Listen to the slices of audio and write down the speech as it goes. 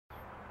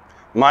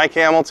Mike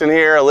Hamilton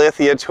here,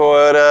 Lithia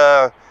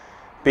Toyota.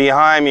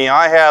 Behind me,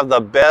 I have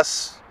the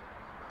best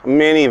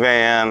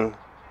minivan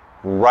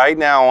right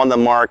now on the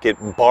market,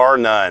 bar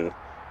none.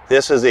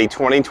 This is a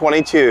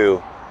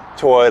 2022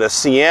 Toyota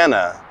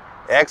Sienna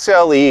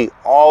XLE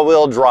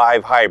all-wheel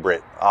drive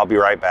hybrid. I'll be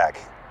right back.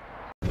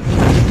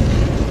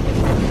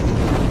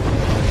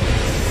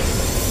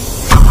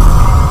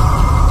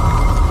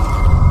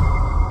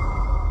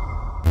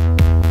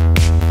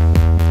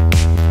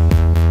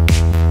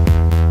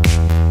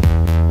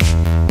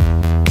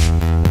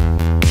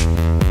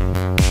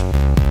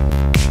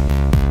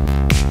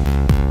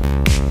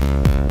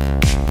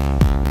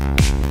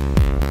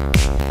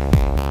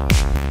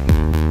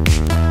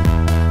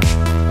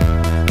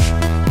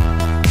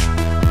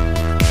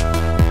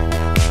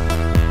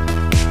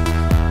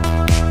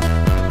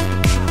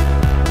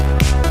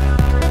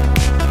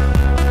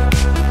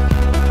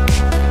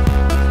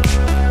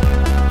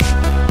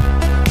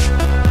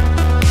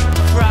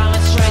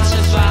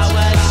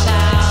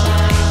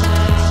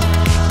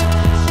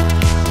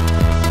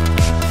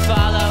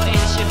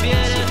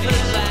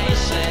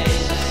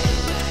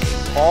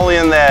 All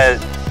in that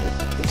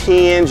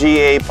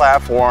TNGA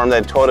platform,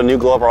 that Toyota New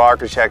Global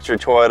Architecture.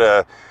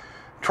 Toyota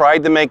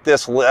tried to make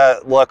this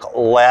look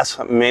less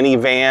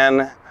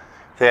minivan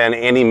than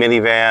any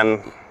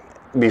minivan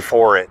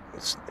before it,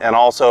 and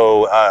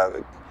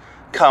also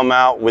come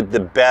out with the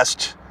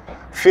best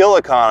fuel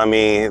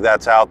economy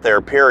that's out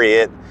there,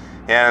 period.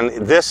 And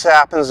this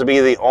happens to be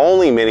the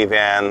only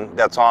minivan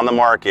that's on the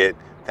market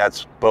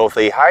that's both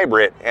a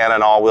hybrid and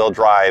an all-wheel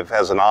drive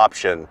as an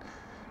option.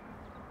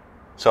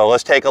 So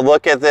let's take a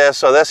look at this.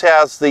 So this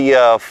has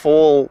the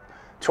full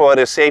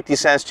Toyota Safety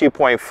Sense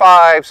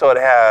 2.5. So it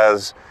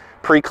has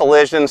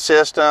pre-collision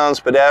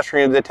systems,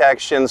 pedestrian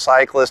detection,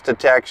 cyclist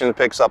detection,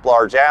 picks up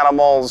large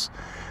animals,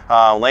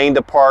 lane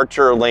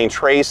departure, lane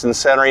trace and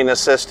centering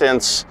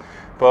assistance,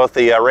 both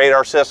the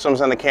radar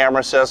systems and the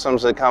camera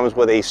systems. It comes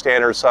with a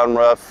standard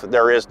sunroof.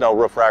 There is no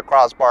roof rack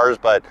crossbars,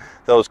 but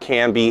those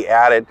can be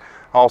added.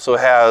 Also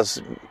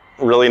has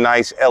really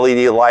nice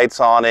LED lights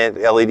on it,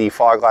 LED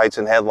fog lights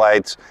and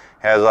headlights,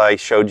 as I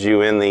showed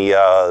you in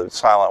the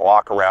silent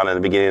walk around in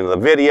the beginning of the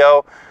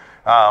video.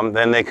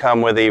 Then they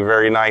come with a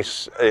very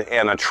nice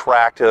and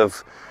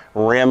attractive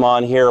rim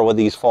on here with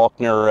these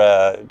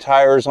Faulkner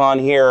tires on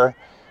here.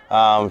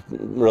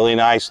 Really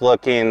nice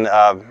looking.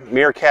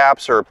 Mirror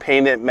caps are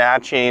painted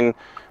matching.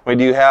 We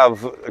do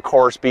have, of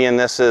course, being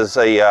this is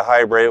a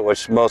hybrid,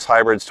 which most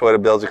hybrids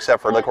Toyota builds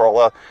except for the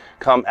Corolla,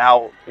 come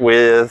out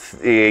with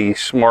a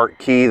smart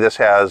key. This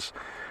has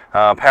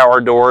power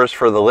doors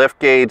for the lift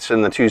gates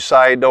and the two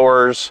side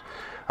doors,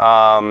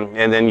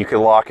 and then you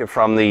can lock it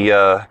from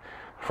the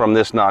from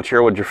this notch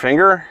here with your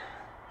finger,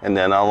 and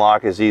then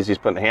unlock as easy as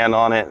putting a hand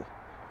on it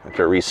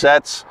after it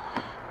resets.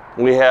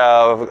 We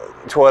have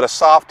Toyota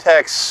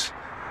Softex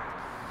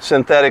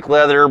synthetic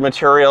leather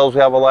materials. We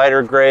have a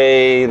lighter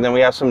gray, and then we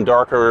have some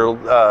darker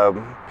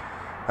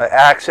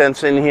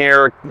accents in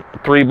here.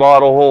 3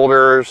 bottle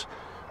holders.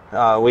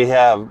 We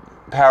have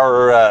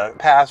power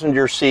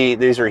passenger seat.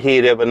 These are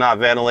heated but not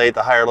ventilated.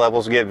 The higher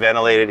levels get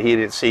ventilated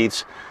heated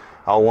seats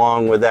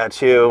along with that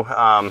too.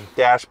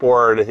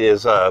 Dashboard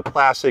is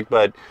plastic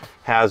but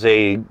has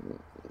a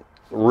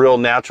real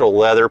natural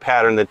leather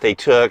pattern that they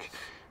took.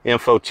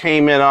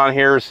 Infotainment on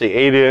here is the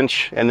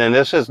 8-inch, and then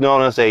this is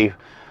known as a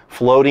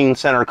floating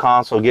center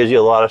console. Gives you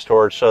a lot of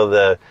storage, so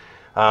the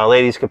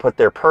ladies can put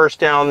their purse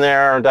down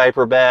there,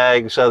 diaper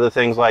bags, other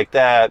things like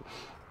that.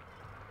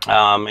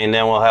 And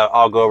then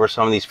I'll go over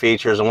some of these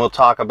features, and we'll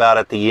talk about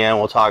at the end.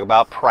 We'll talk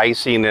about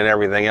pricing and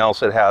everything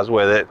else it has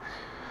with it.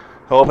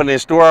 Open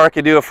this door, I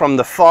could do it from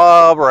the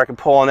fob, or I can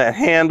pull on that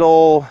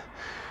handle.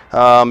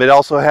 It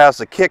also has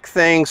the kick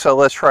thing, so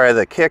let's try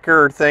the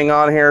kicker thing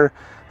on here.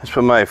 Let's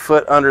put my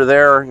foot under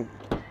there,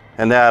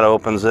 and that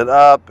opens it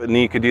up, and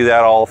you could do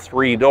that all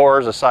 3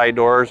 doors, the side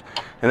doors.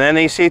 And then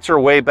these seats are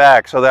way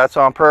back, so that's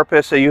on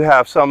purpose, so you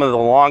have some of the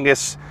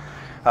longest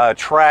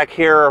track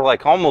here,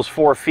 like almost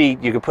 4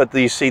 feet. You can put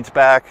these seats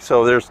back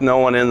so there's no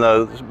one in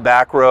the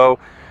back row,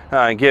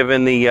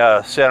 giving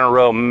the center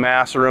row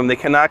massive room. They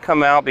cannot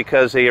come out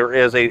because there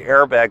is an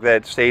airbag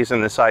that stays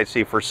in the side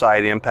seat for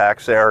side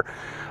impacts there.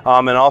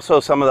 And also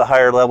some of the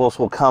higher levels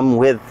will come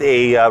with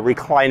a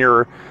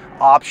recliner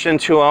option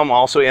to them.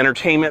 Also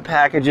entertainment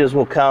packages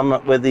will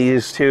come with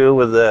these too,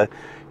 with the,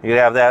 you can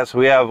have that. So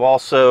we have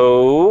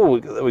also,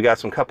 we got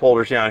some cup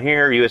holders down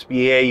here,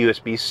 USB-A,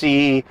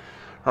 USB-C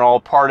are all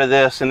part of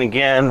this. And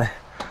again,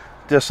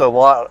 just a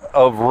lot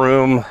of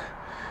room.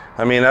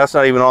 I mean, that's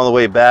not even all the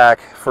way back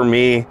for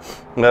me,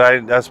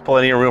 but that's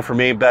plenty of room for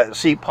me. But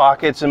seat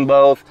pockets in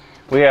both.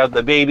 We have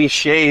the baby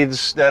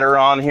shades that are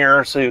on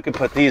here, so you can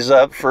put these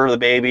up for the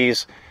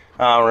babies.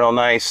 Real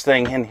nice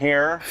thing in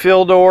here.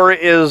 Fill door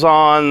is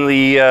on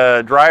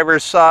the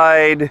driver's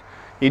side.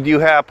 You do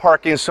have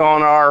parking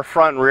sonar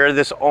front and rear.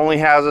 This only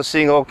has a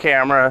single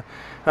camera.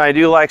 And I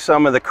do like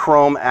some of the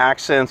chrome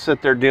accents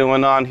that they're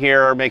doing on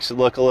here. It makes it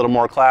look a little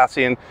more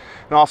classy. And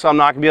also, I'm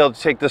not gonna be able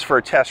to take this for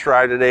a test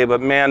drive today,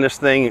 but man, this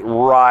thing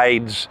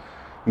rides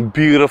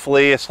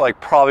beautifully. It's like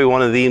probably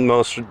one of the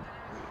most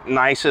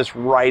nicest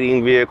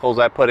riding vehicles.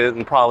 I put it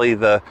in probably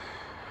the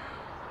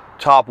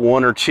top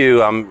 1 or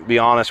 2, I'm be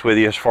honest with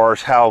you, as far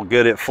as how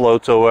good it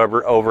floats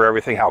over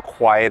everything, how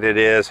quiet it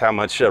is, how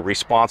much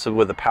responsive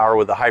with the power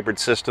with the hybrid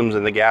systems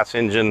and the gas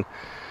engine.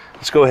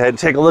 Let's go ahead and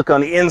take a look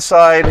on the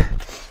inside.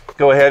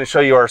 Go ahead and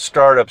show you our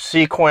startup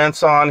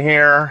sequence on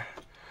here.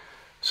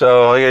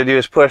 So all you gotta do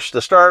is push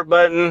the start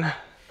button,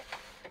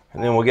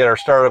 and then we'll get our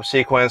startup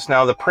sequence.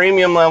 Now the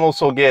premium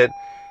levels will get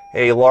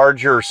a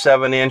larger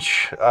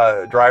 7-inch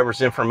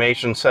driver's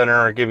information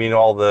center, giving you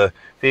all the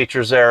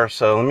features there.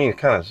 So let me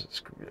kind of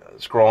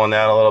scroll on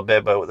that a little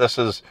bit, but this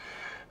is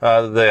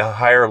the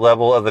higher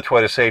level of the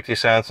Toyota Safety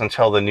Sense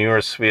until the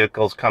newest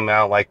vehicles come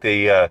out, like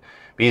the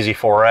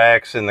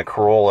BZ4X and the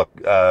Corolla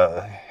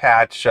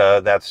hatch.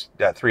 That's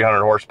at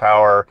 300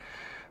 horsepower.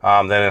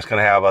 Then it's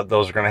going to have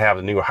those are going to have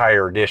the new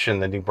higher edition,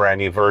 the new brand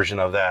new version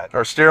of that.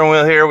 Our steering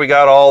wheel here, we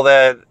got all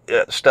that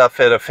stuff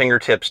at a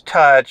fingertips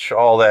touch,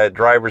 all that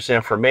driver's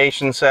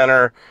information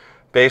center.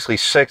 Basically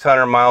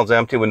 600 miles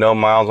empty with no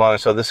miles on it.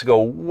 So this will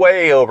go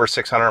way over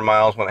 600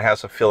 miles when it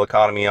has a fuel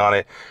economy on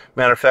it.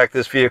 Matter of fact,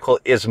 this vehicle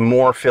is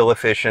more fuel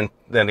efficient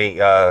than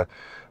a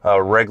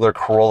regular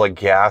Corolla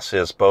gas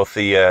is. Both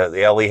the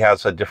LE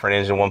has a different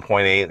engine,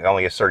 1.8,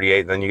 only gets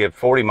 38. Then you get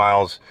 40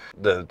 miles,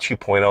 the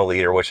 2.0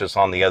 liter, which is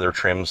on the other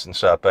trims and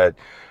stuff. But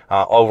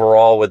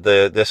overall, with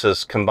this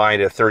is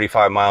combined at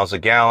 35 miles a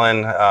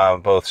gallon,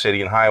 both city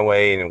and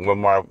highway, and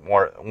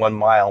 1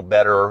 mile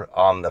better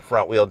on the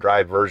front wheel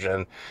drive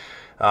version.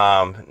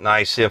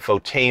 Nice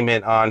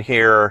infotainment on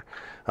here.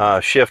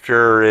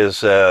 Shifter is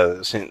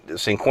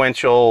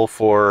sequential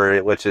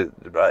for which it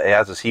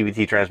has a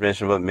CVT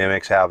transmission, but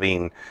mimics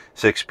having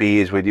 6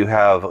 speeds. We do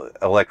have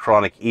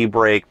electronic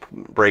e-brake,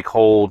 brake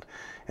hold,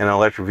 and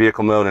electric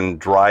vehicle mode, and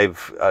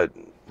drive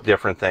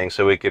different things.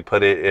 So we could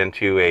put it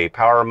into a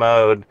power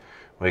mode,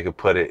 we could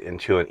put it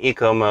into an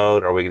eco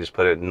mode, or we could just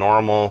put it in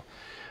normal.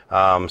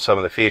 Some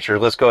of the features.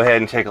 Let's go ahead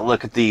and take a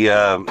look at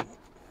the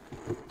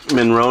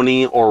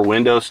Monroney or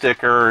window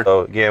sticker.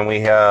 So again,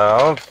 we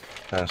have,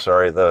 I'm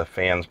sorry, the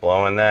fan's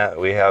blowing that.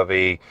 We have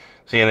a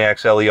Sienna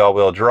XLE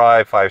all-wheel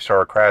drive,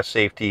 5-star crash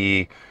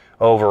safety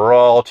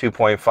overall,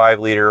 2.5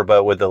 liter,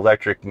 but with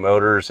electric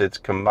motors, it's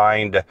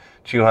combined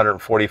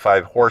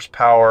 245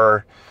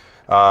 horsepower.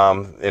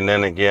 And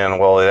then again,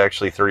 well, it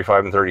actually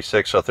 35 and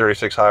 36, so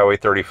 36 highway,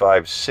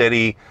 35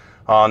 city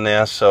on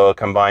this, so a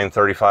combined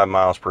 35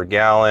 miles per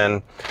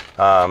gallon.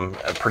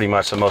 Pretty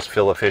much the most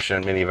fuel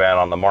efficient minivan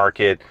on the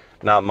market.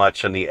 Not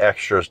much in the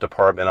extras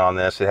department on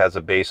this. It has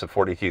a base of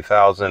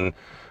 42,000.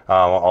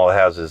 All it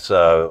has is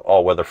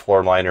all-weather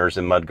floor liners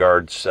and mud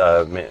guards,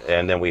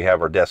 and then we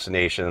have our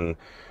destination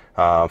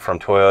from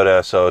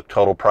Toyota. So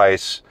total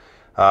price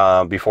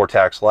before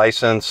tax,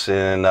 license,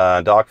 and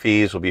dock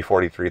fees will be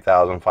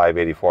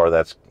 $43,584.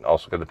 That's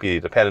also going to be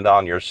dependent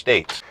on your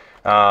state.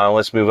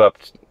 Let's move up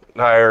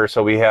higher.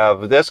 So we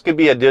have, this could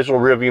be a digital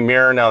rearview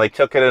mirror. Now they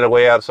took it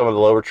away out of some of the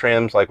lower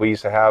trims, like we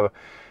used to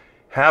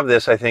have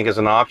this, I think, as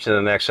an option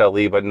in an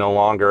XLE, but no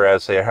longer,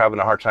 as they're having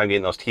a hard time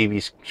getting those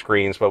TV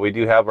screens. But we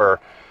do have our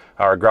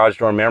garage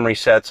door memory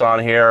sets on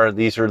here.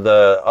 These are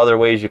the other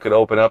ways you could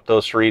open up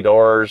those 3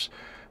 doors.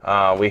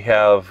 We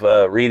have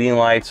reading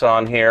lights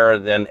on here.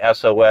 Then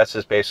SOS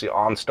is basically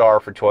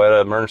OnStar for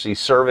Toyota. Emergency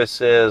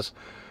services,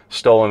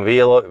 stolen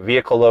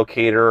vehicle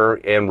locator,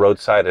 and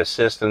roadside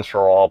assistance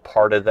are all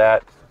part of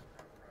that.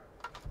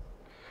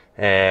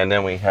 And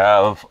then we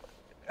have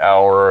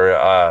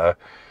our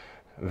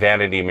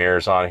vanity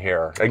mirrors on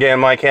here. Again,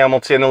 Mike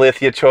Hamilton,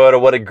 Lithia Toyota.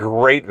 What a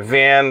great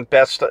van.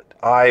 Best,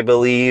 I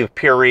believe,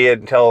 period,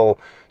 until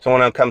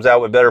someone comes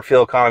out with better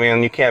fuel economy.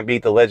 And you can't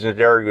beat the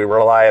legendary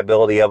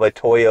reliability of a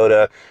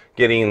Toyota,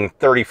 getting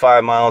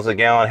 35 miles a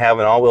gallon,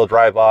 having all-wheel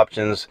drive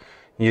options.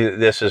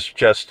 This is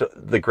just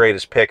the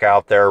greatest pick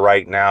out there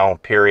right now,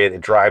 period.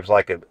 It drives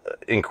like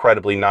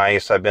incredibly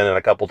nice. I've been in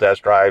a couple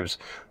test drives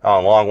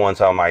on long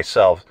ones on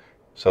myself.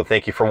 So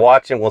thank you for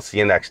watching. We'll see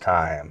you next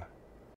time.